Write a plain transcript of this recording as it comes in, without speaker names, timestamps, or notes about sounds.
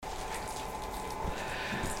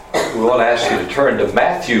We want to ask you to turn to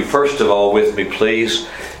Matthew, first of all, with me, please,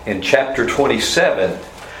 in chapter 27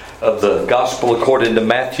 of the Gospel according to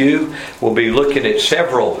Matthew. We'll be looking at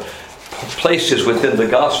several places within the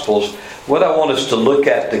Gospels. What I want us to look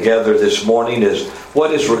at together this morning is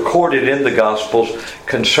what is recorded in the Gospels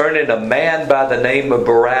concerning a man by the name of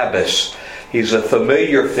Barabbas. He's a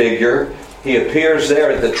familiar figure. He appears there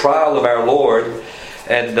at the trial of our Lord.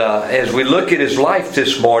 And as we look at his life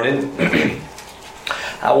this morning,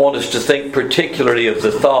 I want us to think particularly of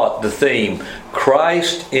the theme,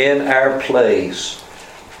 Christ in our place.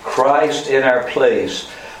 Christ in our place.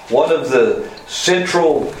 One of the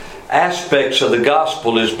central aspects of the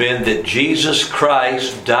gospel has been that Jesus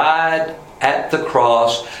Christ died at the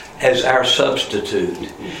cross as our substitute.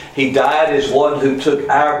 He died as one who took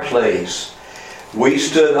our place. We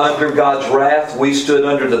stood under God's wrath. We stood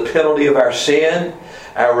under the penalty of our sin,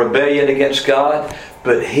 our rebellion against God.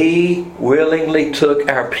 But He willingly took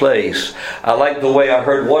our place. I like the way I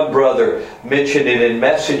heard one brother mention it in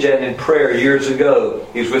message and in prayer years ago.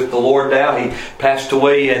 He's with the Lord now. He passed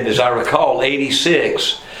away in, as I recall,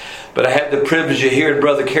 86. But I had the privilege of hearing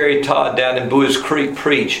Brother Kerry Todd down in Buies Creek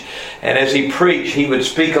preach. And as he preached, he would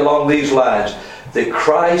speak along these lines: that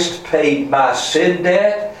Christ paid my sin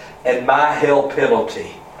debt and my hell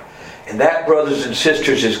penalty. And that, brothers and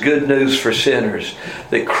sisters, is good news for sinners.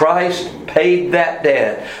 That Christ paid that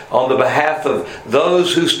debt on the behalf of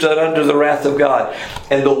those who stood under the wrath of God.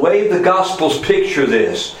 And the way the Gospels picture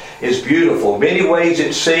this is beautiful. Many ways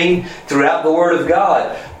it's seen throughout the Word of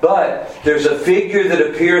God. But there's a figure that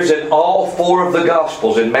appears in all four of the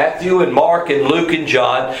Gospels, in Matthew and Mark and Luke and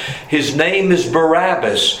John. His name is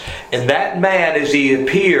Barabbas. And that man, as he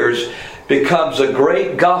appears, becomes a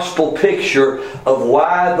great gospel picture of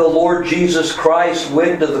why the Lord Jesus Christ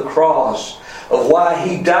went to the cross, of why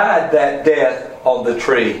He died that death on the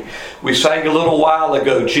tree. We sang a little while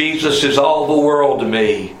ago, Jesus is all the world to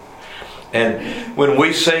me. And when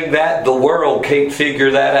we sing that, the world can't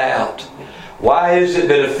figure that out. Why is it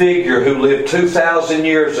that a figure who lived 2,000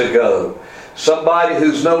 years ago, somebody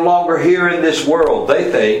who's no longer here in this world, they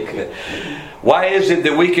think, why is it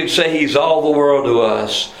that we can say He's all the world to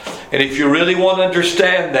us? And if you really want to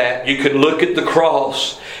understand that, you can look at the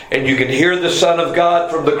cross and you can hear the Son of God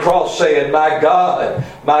from the cross saying, my God,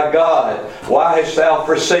 why hast thou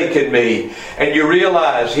forsaken me? And you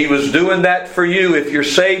realize He was doing that for you. If you're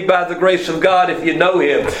saved by the grace of God, if you know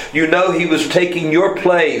Him, you know He was taking your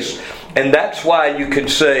place. And that's why you can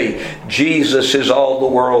say, Jesus is all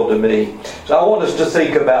the world to me. So I want us to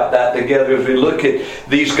think about that together as we look at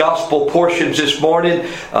these gospel portions this morning.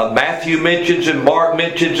 Matthew mentions and Mark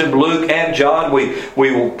mentions and Luke and John. We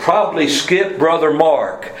will probably skip Brother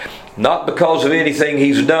Mark. Not because of anything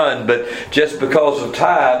he's done, but just because of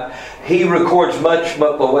time. He records much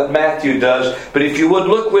of what Matthew does. But if you would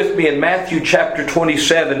look with me in Matthew chapter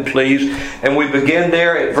 27, please. And we begin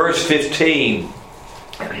there at verse 15.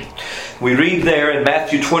 We read there in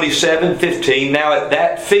Matthew 27:15, now at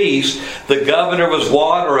that feast the governor was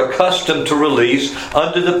wont or accustomed to release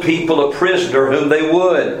unto the people a prisoner whom they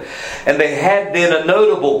would. And they had then a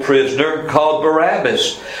notable prisoner called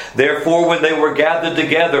Barabbas. Therefore when they were gathered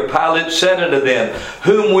together, Pilate said unto them,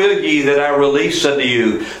 whom will ye that I release unto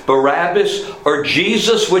you, Barabbas or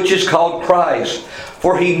Jesus, which is called Christ?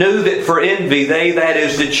 For he knew that for envy they, that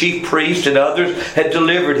is the chief priests and others, had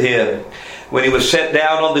delivered him. When he was set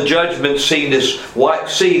down on the judgment seat, his wife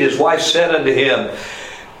said unto him,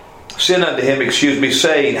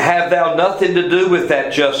 saying, have thou nothing to do with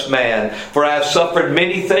that just man? For I have suffered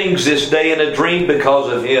many things this day in a dream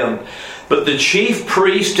because of him. But the chief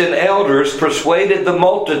priests and elders persuaded the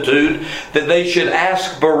multitude that they should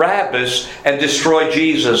ask Barabbas and destroy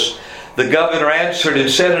Jesus. The governor answered and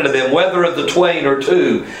said unto them, whether of the twain or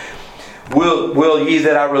two will ye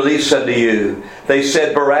that I release unto you? They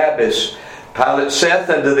said, Barabbas. Pilate saith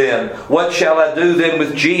unto them, what shall I do then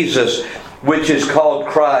with Jesus, which is called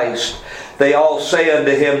Christ? They all say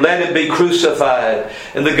unto him, let him be crucified.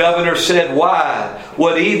 And the governor said, why?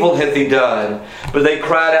 What evil hath he done? But they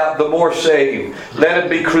cried out the more, saying, let him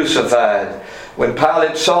be crucified. When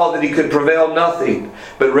Pilate saw that he could prevail nothing,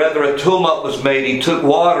 but rather a tumult was made, he took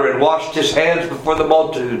water and washed his hands before the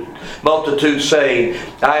multitude, saying,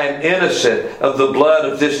 I am innocent of the blood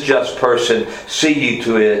of this just person. See ye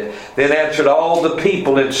to it. Then answered all the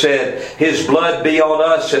people and said, his blood be on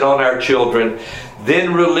us and on our children.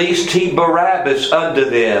 Then released he Barabbas unto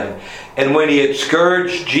them. And when he had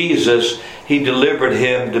scourged Jesus, he delivered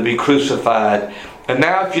him to be crucified. And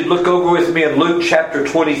now if you'd look over with me in Luke chapter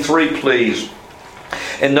 23, please.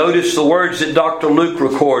 And notice the words that Dr. Luke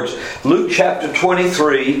records. Luke chapter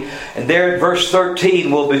 23, and there in verse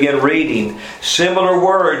 13 we'll begin reading. Similar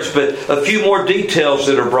words, but a few more details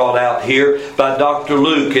that are brought out here by Dr.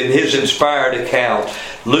 Luke in his inspired account.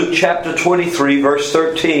 Luke chapter 23, verse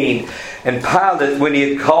 13. And Pilate, when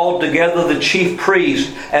he had called together the chief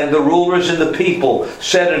priests and the rulers and the people,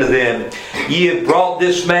 said unto them, Ye have brought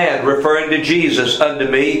this man, referring to Jesus, unto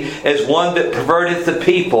me, as one that perverteth the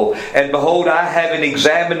people. And behold, I, having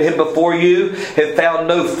examined him before you, have found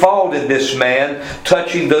no fault in this man,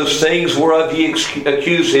 touching those things whereof ye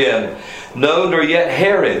accuse him. No, nor yet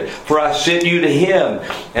Herod, for I sent you to him,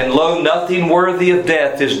 and lo, nothing worthy of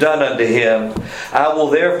death is done unto him. I will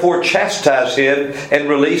therefore chastise him and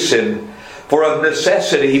release him. For of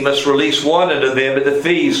necessity he must release one unto them at the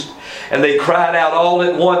feast. And they cried out all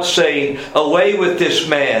at once, saying, Away with this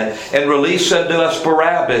man, and release unto us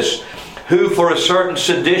Barabbas, who for a certain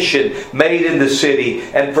sedition made in the city,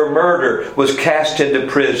 and for murder was cast into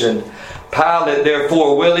prison. Pilate,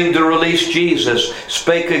 therefore, willing to release Jesus,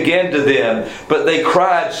 spake again to them. But they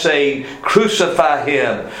cried, saying, Crucify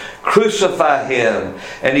him! Crucify him!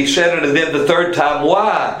 And he said unto them the third time,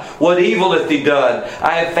 Why? What evil hath he done?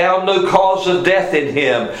 I have found no cause of death in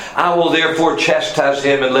him. I will therefore chastise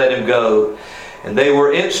him and let him go. And they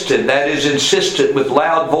were instant, that is, insistent, with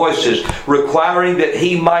loud voices, requiring that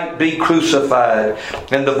he might be crucified.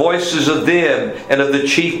 And the voices of them and of the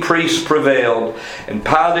chief priests prevailed. And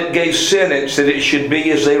Pilate gave sentence that it should be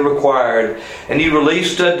as they required. And he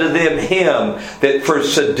released unto them him that for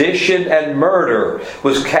sedition and murder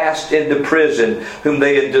was cast into prison, whom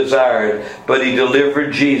they had desired. But he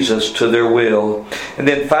delivered Jesus to their will. And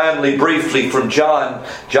then finally, briefly, from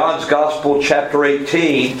John's Gospel, chapter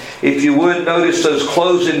 18, if you would notice those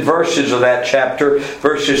closing verses of that chapter,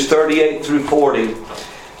 verses 38 through 40.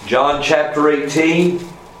 John chapter 18,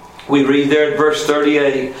 we read there in verse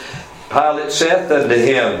 38, Pilate saith unto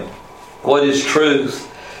him, What is truth?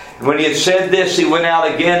 And when he had said this, he went out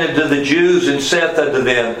again unto the Jews, and saith unto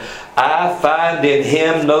them, I find in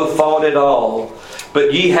him no fault at all.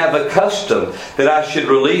 But ye have a custom that I should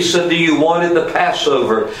release unto you one in the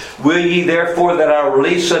Passover. Will ye therefore that I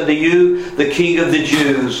release unto you the King of the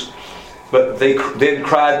Jews? But then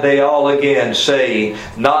cried they all again, saying,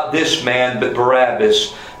 Not this man, but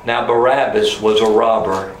Barabbas. Now Barabbas was a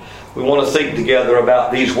robber. We want to think together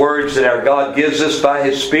about these words that our God gives us by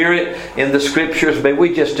His Spirit in the Scriptures. May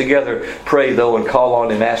we just together pray, though, and call on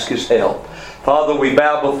Him, ask His help. Father, we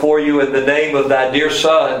bow before you in the name of thy dear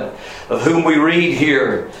Son, of whom we read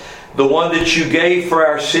here, the one that you gave for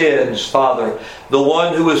our sins, Father, the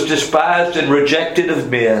one who was despised and rejected of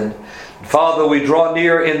men. Father, we draw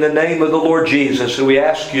near in the name of the Lord Jesus, and we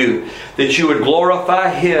ask you that you would glorify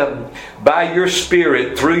Him by your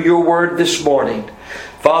Spirit through your word this morning.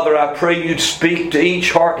 Father, I pray you'd speak to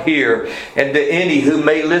each heart here and to any who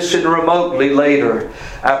may listen remotely later.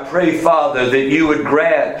 I pray, Father, that you would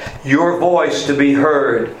grant your voice to be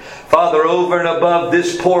heard. Father, over and above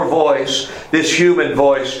this poor voice, this human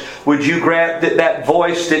voice, would you grant that that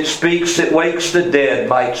voice that speaks, that wakes the dead,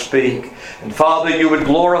 might speak. And Father, you would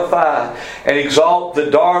glorify and exalt the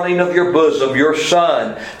darling of your bosom, your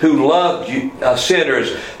Son, who loved you,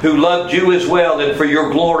 sinners, who loved you as well, and for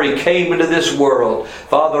your glory came into this world.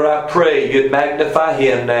 Father, I pray you'd magnify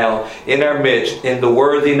Him now in our midst. In the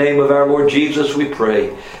worthy name of our Lord Jesus we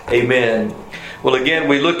pray. Amen. Well, again,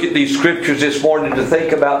 we look at these Scriptures this morning to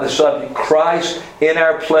think about the subject, Christ in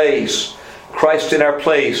our place. Christ in our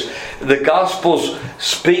place. The Gospels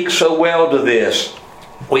speak so well to this.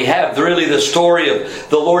 We have really the story of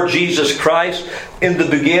the Lord Jesus Christ in the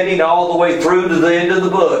beginning all the way through to the end of the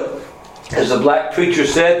book. As the black preacher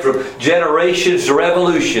said, from generations to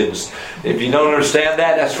revolutions. If you don't understand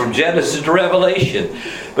that, that's from Genesis to Revelation.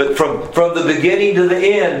 But from the beginning to the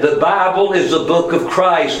end, the Bible is the book of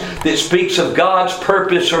Christ that speaks of God's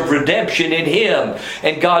purpose of redemption in Him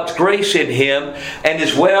and God's grace in Him. And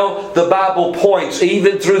as well, the Bible points,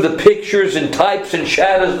 even through the pictures and types and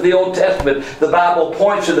shadows of the Old Testament, the Bible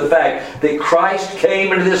points to the fact that Christ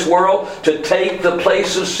came into this world to take the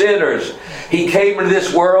place of sinners. He came into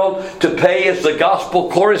this world to pay, as the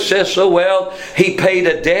gospel chorus says so well, He paid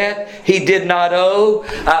a debt He did not owe.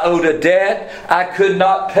 I owed a debt I could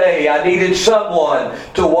not pay. I needed someone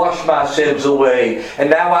to wash my sins away. And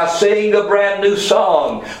now I sing a brand new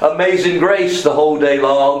song, Amazing Grace, the whole day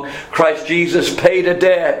long. Christ Jesus paid a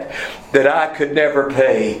debt that I could never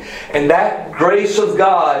pay. And that grace of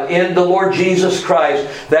God in the Lord Jesus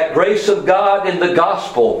Christ, that grace of God in the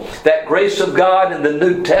gospel, that grace of God in the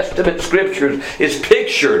New Testament Scriptures is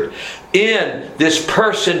pictured in this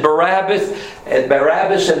person Barabbas and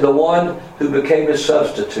Barabbas and the one who became his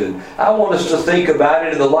substitute. I want us to think about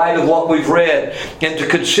it in the light of what we've read and to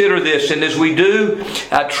consider this. And as we do,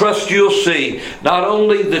 I trust you'll see not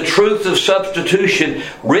only the truth of substitution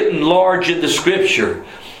written large in the Scripture,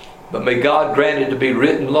 but may God grant it to be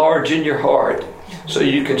written large in your heart so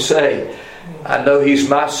you can say, I know He's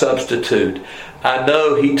my substitute. I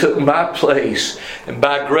know He took my place. And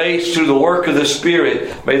by grace, through the work of the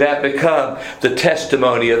Spirit, may that become the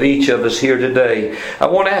testimony of each of us here today. I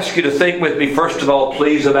want to ask you to think with me, first of all,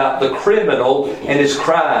 please, about the criminal and his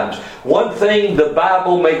crimes. One thing the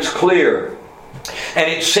Bible makes clear, and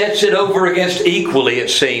it sets it over against equally, it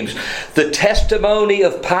seems. The testimony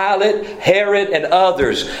of Pilate, Herod, and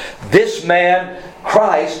others. This man,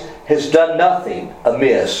 Christ, has done nothing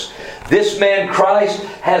amiss. This man, Christ,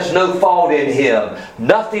 has no fault in Him.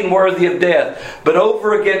 Nothing worthy of death. But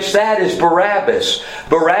over against that is Barabbas.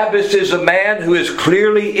 Barabbas is a man who is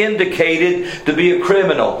clearly indicated to be a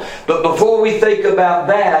criminal. But before we think about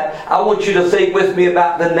that, I want you to think with me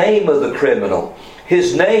about the name of the criminal.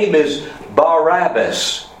 His name is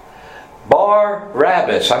Barabbas.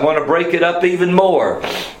 Barabbas. I'm going to break it up even more.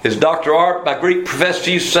 As Dr. Art, my Greek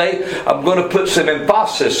professor, used to say, I'm going to put some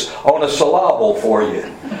emphasis on a syllable for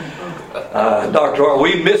you. Dr. Art,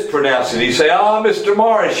 we mispronounce it. He say, Mr.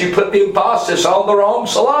 Morris, you put the emphasis on the wrong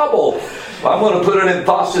syllable. Well, I'm going to put an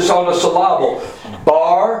emphasis on a syllable.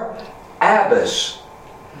 Barabbas.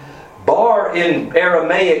 Bar in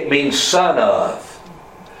Aramaic means son of.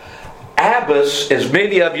 Abbas, as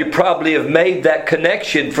many of you probably have made that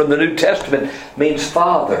connection from the New Testament, means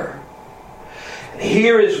father.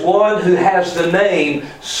 Here is one who has the name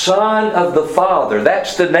Son of the Father.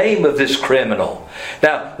 That's the name of this criminal.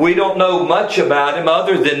 Now, we don't know much about him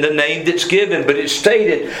other than the name that's given, but it's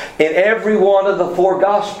stated in every one of the four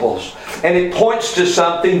Gospels. And it points to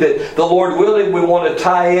something that the Lord willing we want to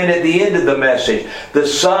tie in at the end of the message. The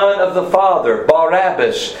Son of the Father,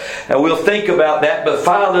 Barabbas. And we'll think about that, but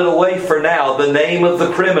file it away for now, the name of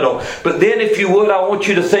the criminal. But then, if you would, I want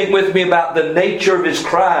you to think with me about the nature of his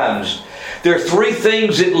crimes. There are three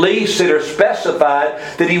things at least that are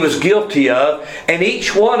specified that he was guilty of, and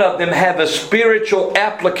each one of them have a spiritual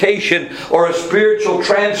application or a spiritual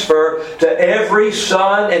transfer to every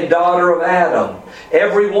son and daughter of Adam.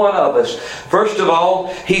 Every one of us. First of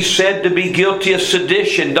all, he's said to be guilty of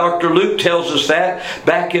sedition. Dr. Luke tells us that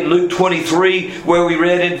back in Luke 23, where we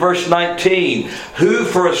read in verse 19, who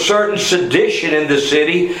for a certain sedition in the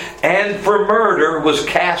city and for murder was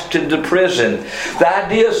cast into prison. The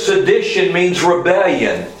idea of sedition means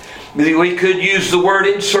rebellion. We could use the word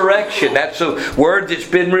insurrection. That's a word that's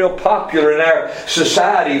been real popular in our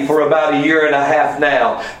society for about a year and a half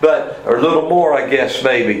now. Or a little more, I guess,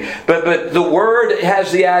 maybe. But the word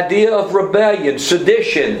has the idea of rebellion,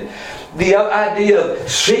 sedition. The idea of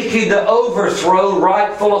seeking to overthrow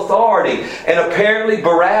rightful authority. And apparently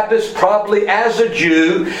Barabbas, probably as a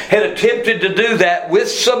Jew, had attempted to do that with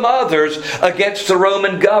some others against the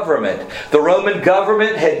Roman government. The Roman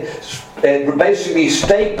government had basically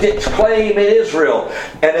staked its claim in Israel.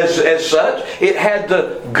 And as such, it had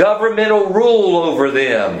the governmental rule over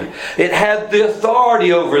them. It had the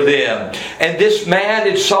authority over them. And this man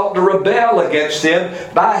had sought to rebel against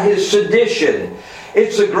them by his sedition.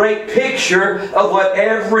 It's a great picture of what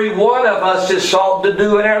every one of us has sought to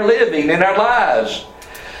do in our living, in our lives.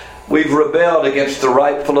 We've rebelled against the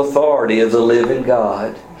rightful authority of the living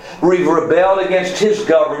God. We've rebelled against His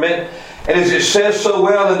government. And as it says so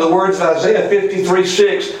well in the words of Isaiah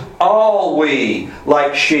 53:6, all we,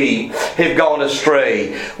 like sheep, have gone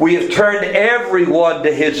astray. We have turned everyone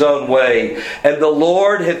to his own way, and the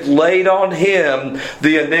Lord hath laid on Him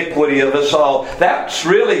the iniquity of us all. That's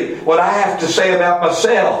really what I have to say about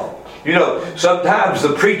myself. You know, sometimes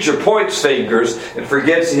the preacher points fingers and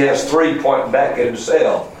forgets he has three pointing back at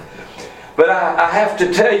himself. But I have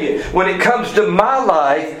to tell you, when it comes to my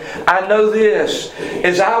life, I know this.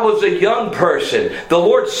 As I was a young person, the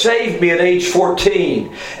Lord saved me at age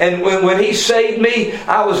 14. And when He saved me,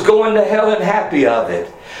 I was going to hell and happy of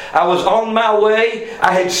it. I was on my way.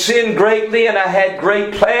 I had sinned greatly and I had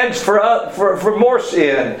great plans for more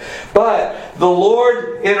sin. But the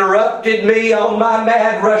Lord interrupted me on my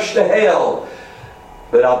mad rush to hell.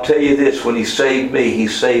 But I'll tell you this, when He saved me, He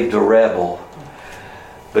saved a rebel.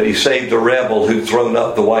 But He saved a rebel who'd thrown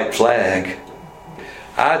up the white flag.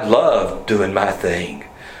 I love doing my thing.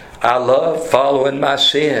 I love following my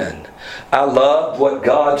sin. I love what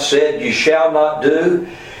God said you shall not do.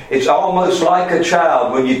 It's almost like a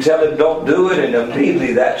child when you tell him don't do it, and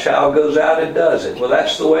immediately that child goes out and does it. Well,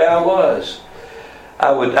 that's the way I was.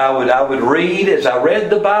 I would read as I read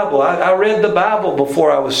the Bible. I read the Bible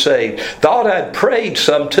before I was saved. Thought I'd prayed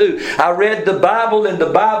some too. I read the Bible and the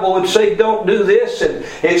Bible would say don't do this, and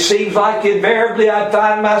it seems like invariably I'd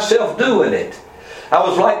find myself doing it. I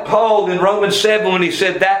was like Paul in Romans 7 when he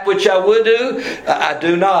said, that which I would do, I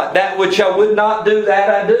do not. That which I would not do, that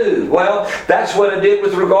I do. Well, that's what I did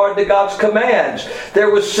with regard to God's commands. There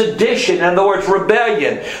was sedition, in other words,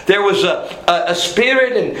 rebellion. There was a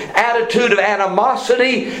spirit and attitude of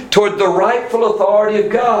animosity toward the rightful authority of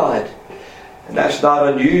God. And that's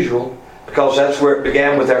not unusual, because that's where it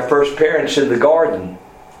began with our first parents in the garden.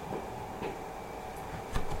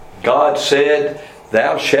 God said,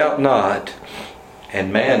 thou shalt not.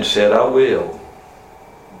 And man said, I will.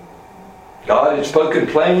 God had spoken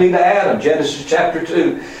plainly to Adam, Genesis chapter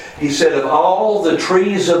 2. He said, of all the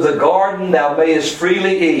trees of the garden thou mayest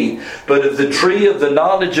freely eat, but of the tree of the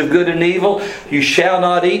knowledge of good and evil you shall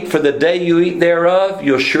not eat, for the day you eat thereof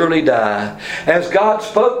you'll surely die. As God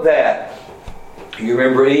spoke that, you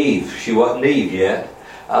remember Eve. She wasn't Eve yet.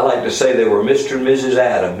 I like to say they were Mr. and Mrs.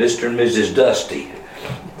 Adam, Mr. and Mrs. Dusty.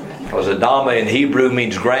 Because Adama in Hebrew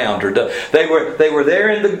means ground. They were there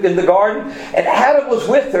in the garden, and Adam was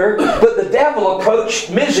with her, but the devil approached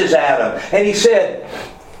Mrs. Adam, and he said,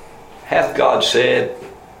 hath God said,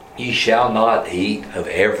 ye shall not eat of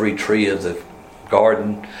every tree of the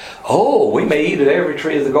garden? Oh, we may eat of every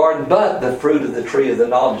tree of the garden, but the fruit of the tree of the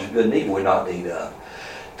knowledge of good and evil we not eat of.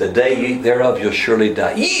 The day you eat thereof you'll surely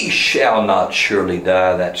die. Ye shall not surely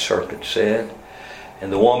die, that serpent said. And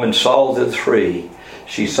the woman saw the tree.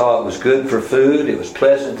 She saw it was good for food. It was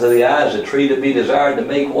pleasant to the eyes, a tree to be desired to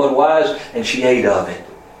make one wise, and she ate of it.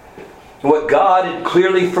 What God had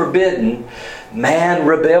clearly forbidden, man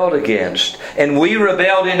rebelled against. And we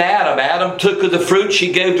rebelled in Adam. Adam took of the fruit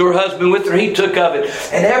she gave to her husband with her. He took of it.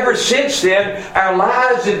 And ever since then, our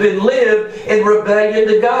lives have been lived in rebellion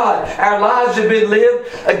to God. Our lives have been lived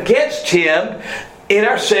against Him in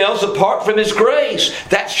ourselves apart from His grace.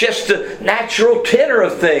 That's just the natural tenor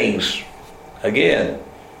of things. Again,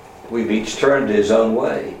 we've each turned his own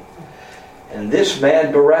way. And this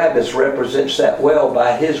man Barabbas represents that well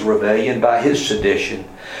by his rebellion, by his sedition.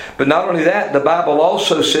 But not only that, the Bible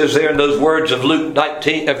also says there in those words of Luke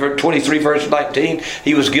 23 verse 19,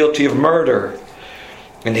 he was guilty of murder.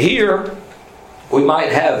 And here, we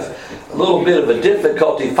might have a little bit of a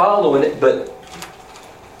difficulty following it, but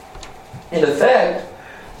in effect,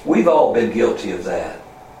 we've all been guilty of that.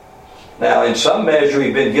 Now, in some measure,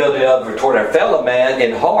 we've been guilty of it toward our fellow man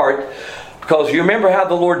in heart, because you remember how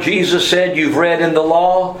the Lord Jesus said, you've read in the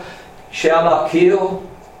law, shall not kill.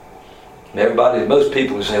 And most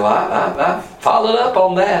people would say, well, I followed up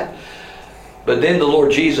on that. But then the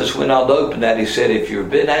Lord Jesus went on to open that. He said, if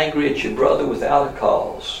you've been angry at your brother without a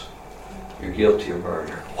cause, you're guilty of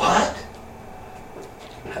murder. What?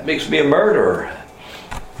 That makes me a murderer.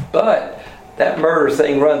 But that murder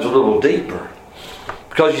thing runs a little deeper.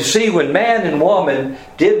 Because you see, when man and woman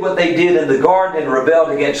did what they did in the garden and rebelled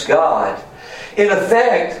against God, in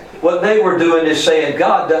effect, what they were doing is saying,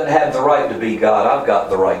 God doesn't have the right to be God. I've got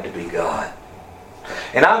the right to be God.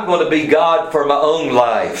 And I'm going to be God for my own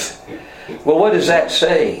life. Well, what is that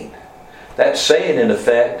saying? That's saying, in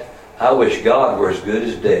effect, I wish God were as good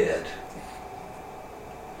as dead.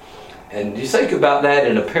 And you think about that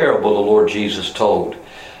in a parable the Lord Jesus told.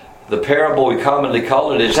 The parable, we commonly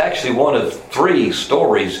call it, is actually one of 3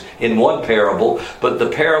 stories in one parable, but the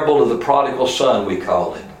parable of the prodigal son, we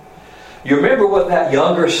call it. You remember what that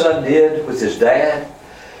younger son did with his dad?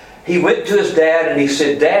 He went to his dad and he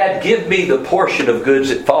said, Dad, give me the portion of goods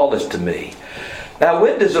that falleth to me. Now,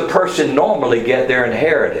 when does a person normally get their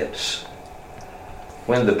inheritance?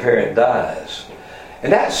 When the parent dies.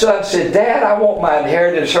 And that son said, Dad, I want my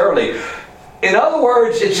inheritance early. In other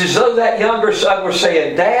words, it's as though that younger son were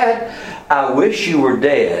saying, Dad, I wish you were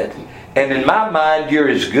dead, and in my mind you're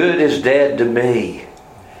as good as dead to me.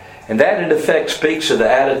 And that in effect speaks of the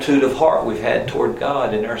attitude of heart we've had toward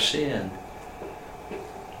God in our sin.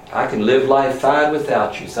 I can live life fine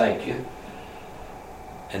without you, thank you.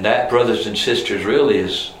 And that, brothers and sisters, really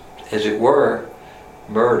is, as it were,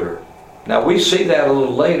 murder. Now we see that a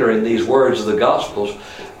little later in these words of the Gospels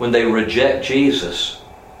when they reject Jesus.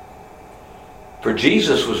 For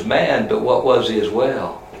Jesus was man, but what was He as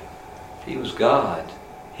well? He was God.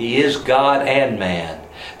 He is God and man.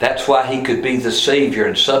 That's why He could be the Savior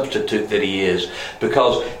and substitute that He is.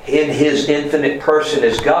 Because in His infinite person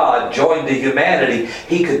as God, joined to humanity,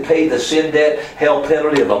 He could pay the sin debt, hell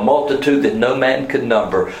penalty of a multitude that no man could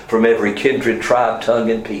number, from every kindred, tribe, tongue,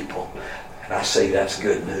 and people. And I say that's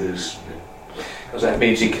good news. Because that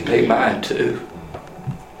means He can pay mine too.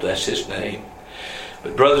 Bless His name.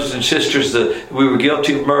 But brothers and sisters, we were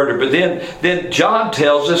guilty of murder. But then John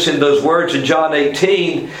tells us in those words in John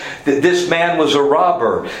 18 that this man was a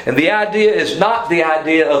robber. And the idea is not the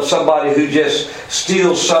idea of somebody who just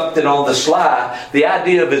steals something on the sly. The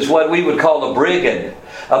idea of is what we would call a brigand.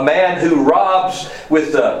 A man who robs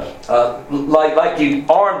with like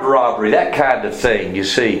armed robbery, that kind of thing, you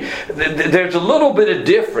see. There's a little bit of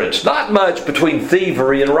difference, not much, between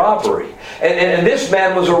thievery and robbery. And this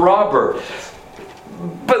man was a robber.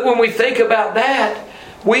 But when we think about that,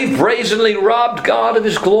 we've brazenly robbed God of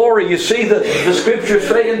His glory. You see, the Scriptures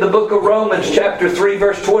say in the book of Romans, chapter 3,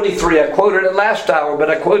 verse 23, I quoted it last hour, but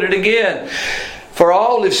I quote it again. For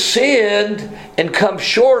all have sinned and come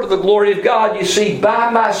short of the glory of God. You see, by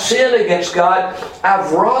my sin against God,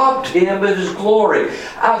 I've robbed Him of His glory.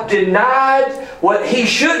 I've denied what He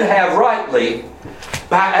should have rightly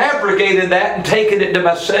by abrogating that and taking it to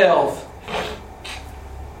myself.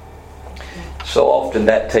 So often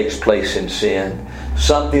that takes place in sin.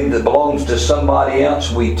 Something that belongs to somebody else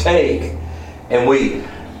we take and we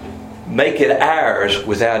make it ours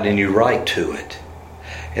without any right to it.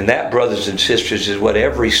 And that, brothers and sisters, is what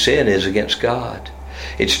every sin is against God.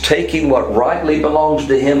 It's taking what rightly belongs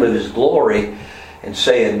to Him of His glory and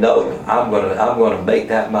saying, no, I'm going to make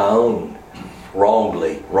that my own,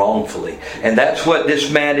 wrongfully. And that's what this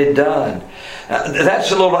man had done.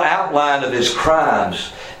 That's a little outline of his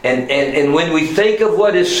crimes. And when we think of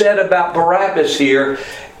what is said about Barabbas here,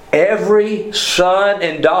 every son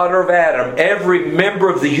and daughter of Adam, every member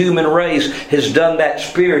of the human race has done that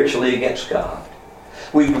spiritually against God.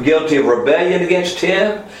 We were guilty of rebellion against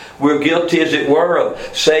Him. We're guilty, as it were, of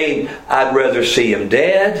saying, I'd rather see Him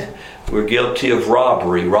dead. We're guilty of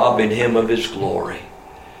robbery, robbing Him of His glory.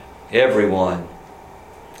 Everyone.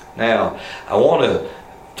 Now, I want to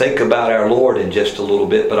think about our Lord in just a little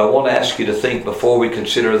bit, but I want to ask you to think before we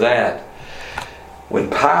consider that. When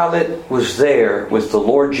Pilate was there with the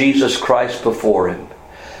Lord Jesus Christ before him,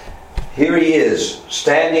 here he is,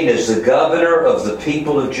 standing as the governor of the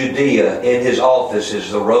people of Judea in his office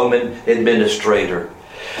as the Roman administrator.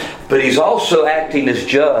 But he's also acting as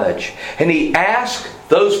judge. And he asked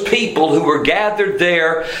those people who were gathered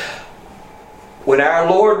there when our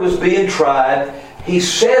Lord was being tried, he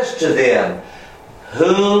says to them,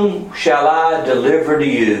 whom shall I deliver to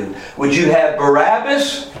you? Would you have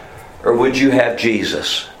Barabbas or would you have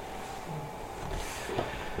Jesus?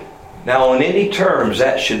 Now, on any terms,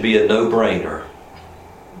 that should be a no-brainer.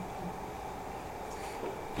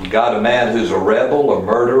 You got a man who's a rebel, a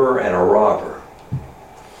murderer, and a robber.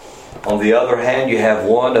 On the other hand, you have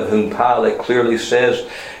one of whom Pilate clearly says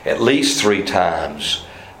at least 3 times,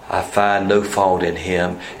 I find no fault in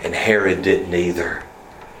him, and Herod didn't either.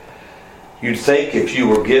 You'd think if you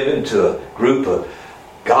were given to a group of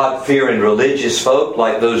God-fearing religious folk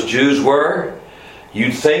like those Jews were,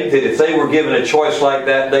 you'd think that if they were given a choice like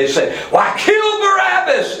that, they'd say, why, kill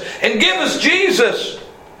Barabbas and give us Jesus.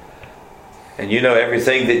 And you know,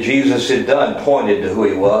 everything that Jesus had done pointed to who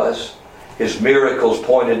He was. His miracles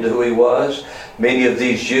pointed to who He was. Many of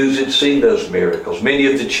these Jews had seen those miracles.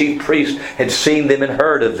 Many of the chief priests had seen them and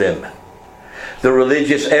heard of them. The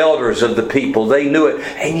religious elders of the people, they knew it.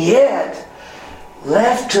 And yet,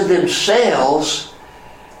 left to themselves,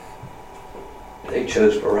 they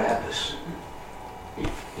chose Barabbas.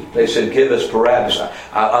 They said, give us Barabbas.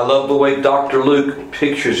 I love the way Dr. Luke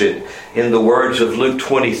pictures it in the words of Luke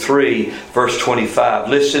 23, verse 25.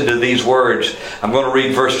 Listen to these words. I'm going to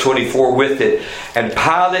read verse 24 with it. And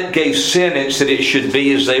Pilate gave sentence that it should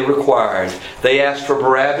be as they required. They asked for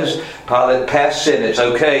Barabbas. Pilate passed sentence.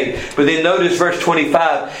 Okay. But then notice verse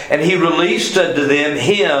 25. And he released unto them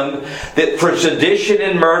him that for sedition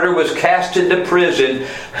and murder was cast into prison,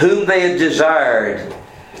 whom they had desired.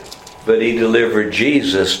 But he delivered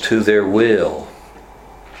Jesus to their will.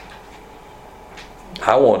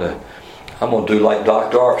 I'm going to do like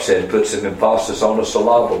Dr. Arp said, put some emphasis on the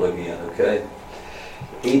syllable again, okay?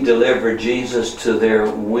 He delivered Jesus to their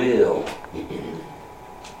will.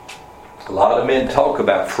 A lot of men talk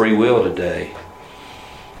about free will today.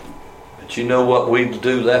 But you know what we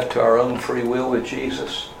do left to our own free will with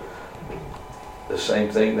Jesus? The same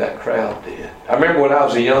thing that crowd did. I remember when I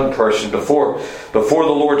was a young person, before the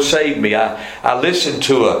Lord saved me, I listened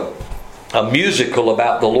to a musical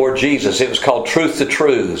about the Lord Jesus. It was called Truth to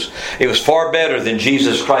Truths. It was far better than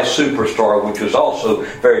Jesus Christ Superstar, which was also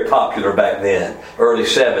very popular back then, early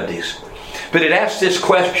 70s. But it asked this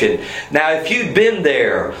question. Now, if you'd been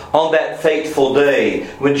there on that fateful day,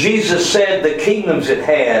 when Jesus said the kingdom's at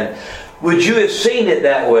hand, would you have seen it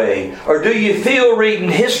that way? Or do you feel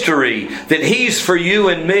reading history that He's for you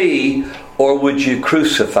and me? Or would you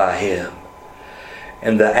crucify Him?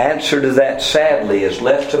 And the answer to that, sadly, is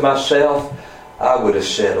left to myself, I would have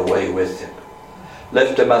said, away with him.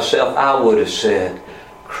 Left to myself, I would have said,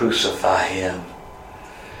 crucify him.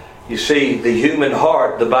 You see, the human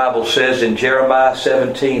heart, the Bible says in Jeremiah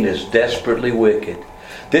 17, is desperately wicked.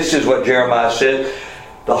 This is what Jeremiah said.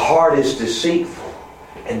 The heart is deceitful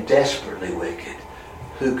and desperately wicked.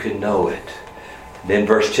 Who can know it? Then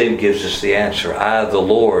verse 10 gives us the answer. I, the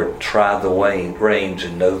Lord, try the reins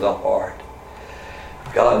and know the heart.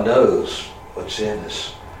 God knows what's in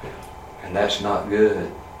us. And that's not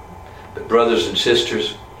good. But brothers and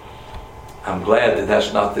sisters, I'm glad that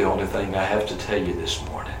that's not the only thing I have to tell you this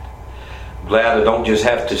morning. I'm glad I don't just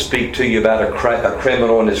have to speak to you about a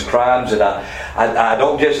criminal and his crimes. And I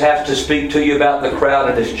don't just have to speak to you about the crowd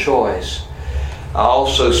and his choice. I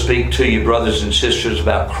also speak to you, brothers and sisters,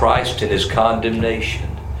 about Christ and his condemnation.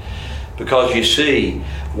 Because you see,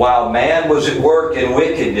 while man was at work in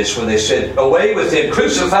wickedness when they said, away with him,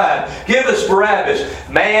 crucify him, give us Barabbas,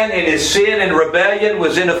 man in his sin and rebellion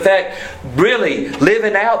was in effect really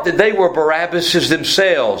living out that they were Barabbases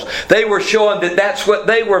themselves. They were showing that that's what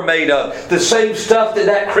they were made of. The same stuff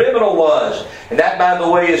that criminal was. And that, by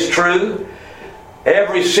the way, is true.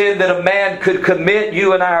 Every sin that a man could commit,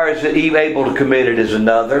 you and I are able to commit it as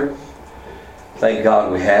another. Thank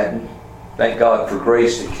God we hadn't. Thank God for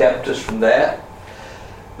grace that kept us from that.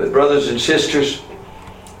 But brothers and sisters,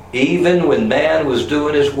 even when man was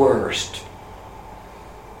doing his worst,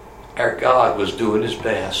 our God was doing his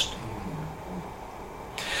best.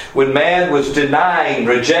 When man was denying,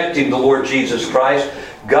 rejecting the Lord Jesus Christ,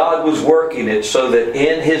 God was working it so that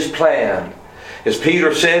in his plan, as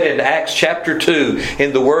Peter said in Acts chapter 2,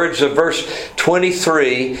 in the words of verse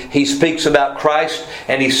 23, he speaks about Christ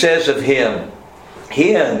and he says of him,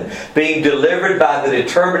 him being delivered by the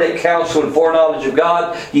determinate counsel and foreknowledge of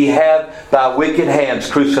God, ye have by wicked hands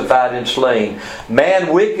crucified and slain.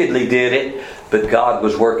 Man wickedly did it, but God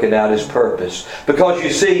was working out his purpose. Because you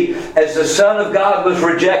see, as the Son of God was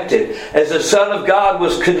rejected, as the Son of God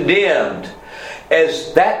was condemned,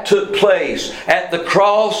 as that took place at the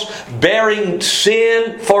cross, bearing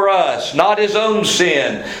sin for us, not his own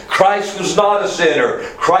sin. Christ was not a sinner.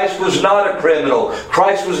 Christ was not a criminal.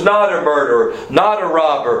 Christ was not a murderer, not a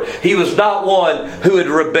robber. He was not one who had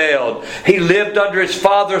rebelled. He lived under his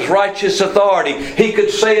Father's righteous authority. He could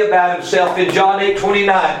say about himself in John 8:29,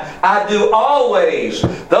 I do always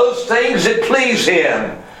those things that please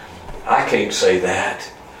him. I can't say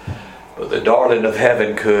that, but the darling of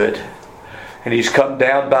heaven could. And he's come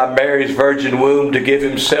down by Mary's virgin womb to give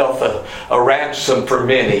himself a ransom for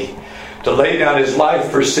many. To lay down his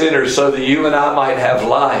life for sinners so that you and I might have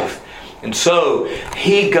life. And so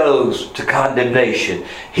he goes to condemnation.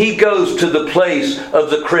 He goes to the place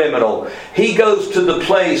of the criminal. He goes to the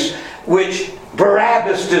place which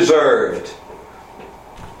Barabbas deserved.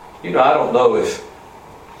 You know, I don't know if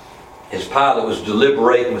as Pilate was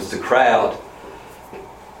deliberating with the crowd,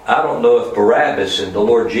 I don't know if Barabbas and the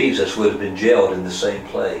Lord Jesus would have been jailed in the same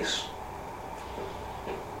place.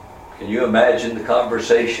 Can you imagine the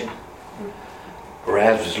conversation?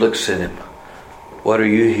 Barabbas looks at him. What are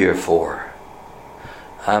you here for?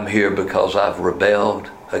 I'm here because I've rebelled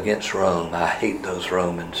against Rome. I hate those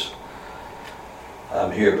Romans.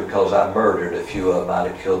 I'm here because I murdered a few of them.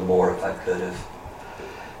 I'd have killed more if I could have.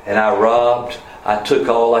 And I robbed. I took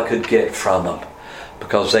all I could get from them.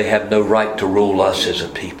 Because they have no right to rule us as a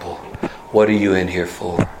people. What are you in here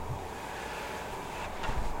for?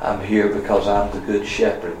 I'm here because I'm the good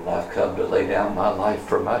shepherd and I've come to lay down my life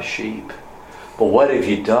for my sheep. But what have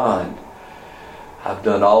you done? I've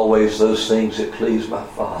done always those things that please my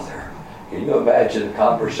Father. Can you imagine the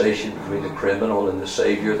conversation between the criminal and the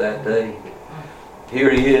Savior that day? Here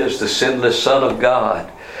he is, the sinless Son of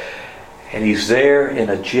God. And he's there in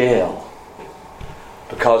a jail.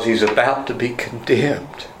 Because he's about to be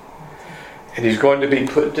condemned. And he's going to be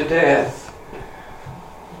put to death.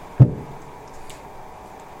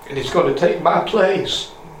 And he's going to take my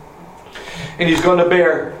place. And he's going to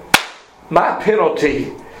bear my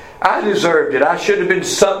penalty. I deserved it. I should have been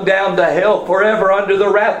sunk down to hell forever under the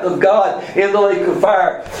wrath of God in the lake of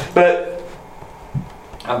fire. But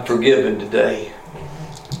I'm forgiven today.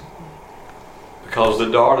 Because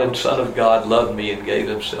the darling Son of God loved me and gave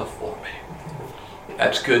himself for me.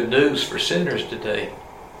 That's good news for sinners today.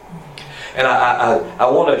 And I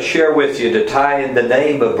want to share with you to tie in the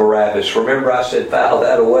name of Barabbas. Remember I said file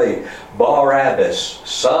that away. Barabbas,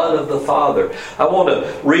 son of the Father. I want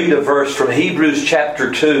to read a verse from Hebrews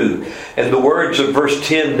chapter 2 and the words of verse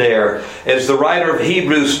 10 there. As the writer of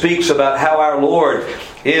Hebrews speaks about how our Lord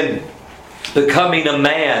in becoming a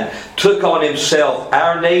man, took on himself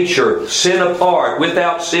our nature, sin apart,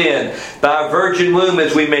 without sin. By a virgin womb,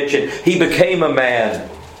 as we mentioned, he became a man.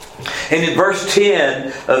 And in verse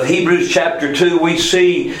 10 of Hebrews chapter 2, we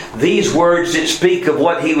see these words that speak of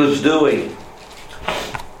what he was doing.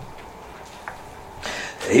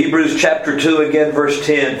 Hebrews chapter 2 again, verse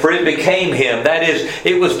 10. For it became him, that is,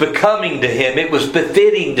 it was becoming to him, it was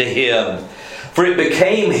befitting to him. For it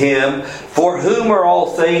became him, for whom are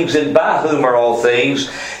all things and by whom are all things,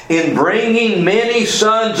 in bringing many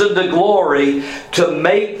sons into glory, to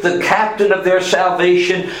make the captain of their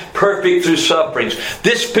salvation perfect through sufferings.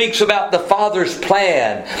 This speaks about the Father's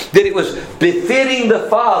plan, that it was befitting the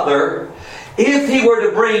Father, if He were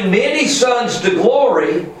to bring many sons to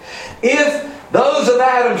glory, if those of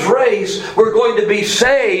Adam's race were going to be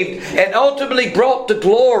saved and ultimately brought to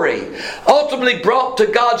glory, ultimately brought to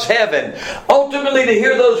God's heaven, ultimately to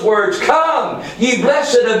hear those words, "Come, ye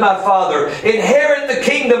blessed of my Father, inherit the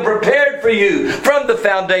kingdom prepared for you from the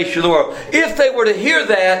foundation of the world." If they were to hear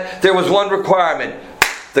that, there was one requirement.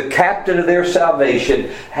 The captain of their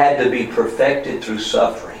salvation had to be perfected through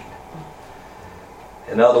suffering.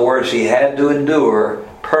 In other words, he had to endure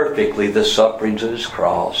perfectly the sufferings of his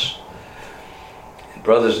cross.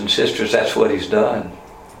 Brothers and sisters, that's what he's done.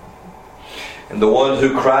 And the one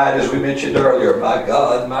who cried, as we mentioned earlier, my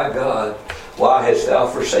God, why hast thou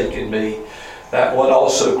forsaken me?" That one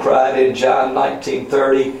also cried in John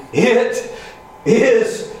 19:30, "It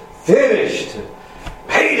is finished."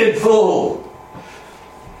 Paid in full.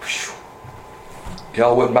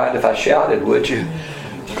 Y'all wouldn't mind if I shouted, would you?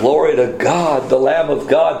 Glory to God. The Lamb of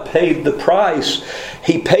God paid the price.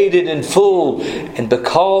 He paid it in full. And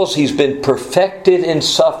because He's been perfected in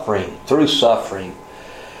suffering, through suffering,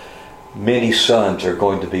 many sons are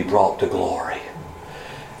going to be brought to glory.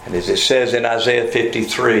 And as it says in Isaiah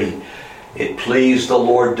 53, "It pleased the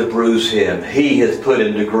Lord to bruise him. He hath put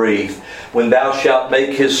him to grief. When thou shalt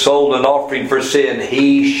make his soul an offering for sin,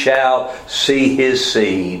 he shall see his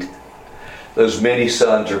seed." Those many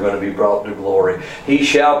sons are going to be brought to glory. He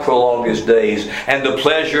shall prolong his days, and the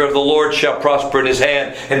pleasure of the Lord shall prosper in his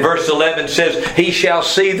hand. And verse 11 says, "He shall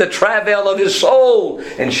see the travail of his soul,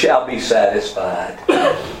 and shall be satisfied."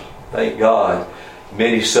 Thank God.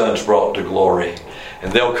 Many sons brought to glory.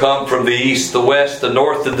 And they'll come from the east, the west, the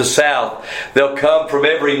north, and the south. They'll come from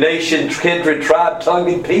every nation, kindred, tribe, tongue,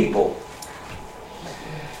 and people.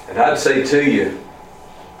 And I'd say to you,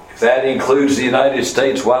 that includes the United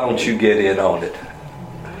States, why don't you get in on it?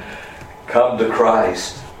 Come to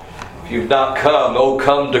Christ. If you've not come, oh,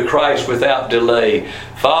 come to Christ without delay.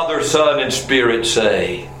 Father, Son, and Spirit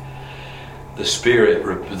say. The Spirit,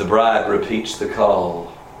 the bride, repeats the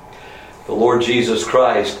call. The Lord Jesus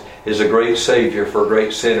Christ is a great Savior for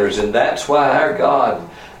great sinners, and that's why our God,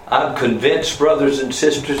 I'm convinced, brothers and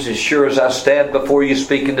sisters, as sure as I stand before you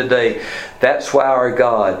speaking today, that's why our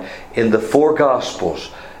God, in the four Gospels,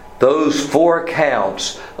 those four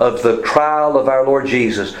accounts of the trial of our Lord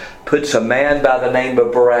Jesus, puts a man by the name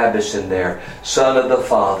of Barabbas in there, son of the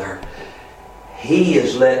Father. He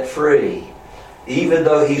is let free. Even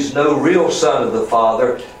though he's no real son of the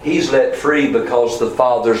Father, he's let free because the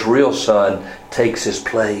Father's real Son takes his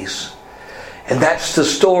place. And that's the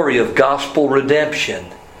story of gospel redemption.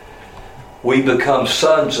 We become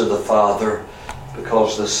sons of the Father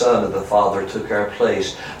because the Son of the Father took our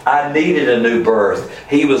place. I needed a new birth.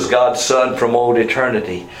 He was God's Son from old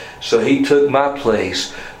eternity. So He took my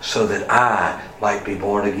place so that I might be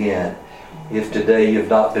born again. If today you've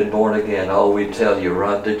not been born again, all we tell you,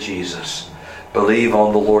 run to Jesus. Believe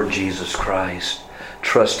on the Lord Jesus Christ.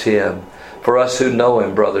 Trust Him. For us who know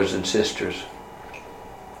Him, brothers and sisters,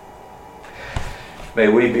 may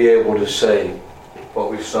we be able to say what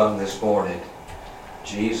we've sung this morning.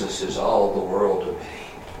 Jesus is all the world to me.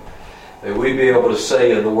 May we be able to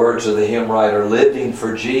say, in the words of the hymn writer, living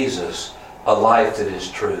for Jesus, a life that is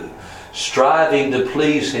true. Striving to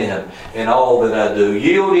please Him in all that I do.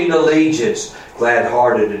 Yielding allegiance,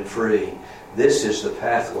 glad-hearted and free. This is the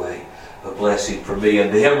pathway of blessing for me.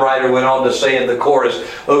 And the hymn writer went on to say in the chorus,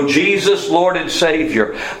 "O Jesus, Lord and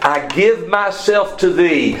Savior, I give myself to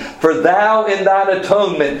Thee, for Thou in Thine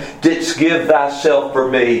atonement didst give Thyself for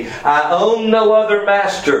me. I own no other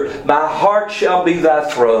master, my heart shall be Thy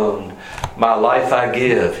throne. My life I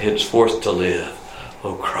give, henceforth to live,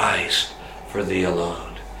 O Christ, for Thee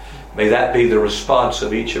alone." May that be the response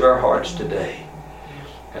of each of our hearts today.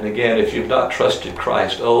 And again, if you've not trusted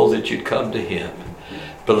Christ, oh, that you'd come to Him.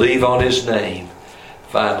 Believe on His name.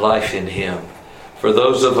 Find life in Him. For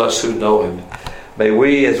those of us who know Him, may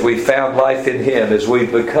we, as we found life in Him, as we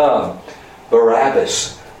become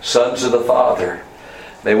Barabbas, sons of the Father,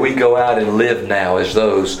 May we go out and live now as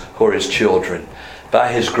those who are His children.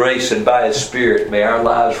 By His grace and by His Spirit, may our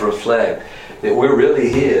lives reflect that we're really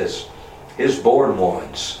His born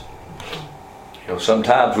ones. You know,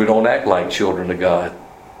 sometimes we don't act like children of God.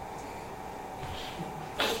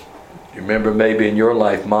 You remember maybe in your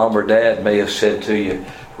life, Mom or Dad may have said to you,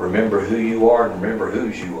 remember who you are and remember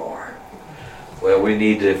whose you are. Well, we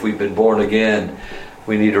need to, if we've been born again,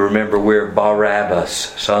 we need to remember we're Barabbas,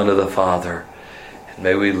 son of the Father. And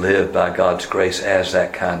may we live by God's grace as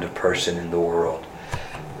that kind of person in the world.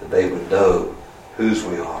 That they would know whose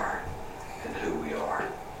we are and who we are.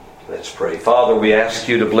 Let's pray. Father, we ask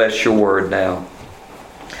you to bless your word now.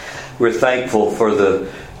 We're thankful for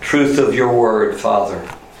the truth of your word, Father.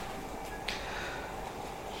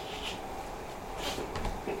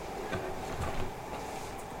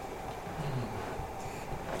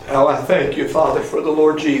 How I thank you, Father, for the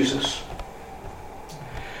Lord Jesus,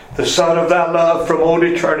 the Son of thy love from old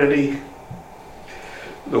eternity,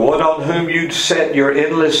 the one on whom you'd set your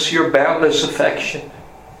endless, your boundless affection.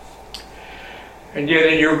 And yet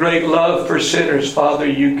in your great love for sinners, Father,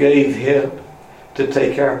 you gave Him to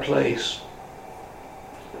take our place.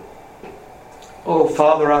 Oh,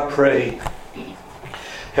 Father, I pray,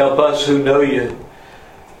 help us who know you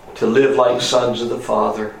to live like sons of the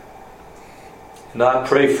Father. And I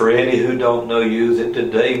pray for any who don't know you, that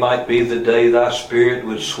today might be the day thy Spirit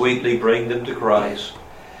would sweetly bring them to Christ.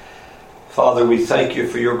 Father, we thank you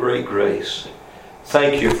for your great grace.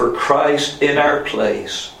 Thank you for Christ in our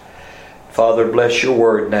place. Father, bless your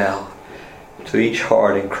word now to each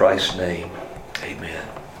heart in Christ's name. Amen.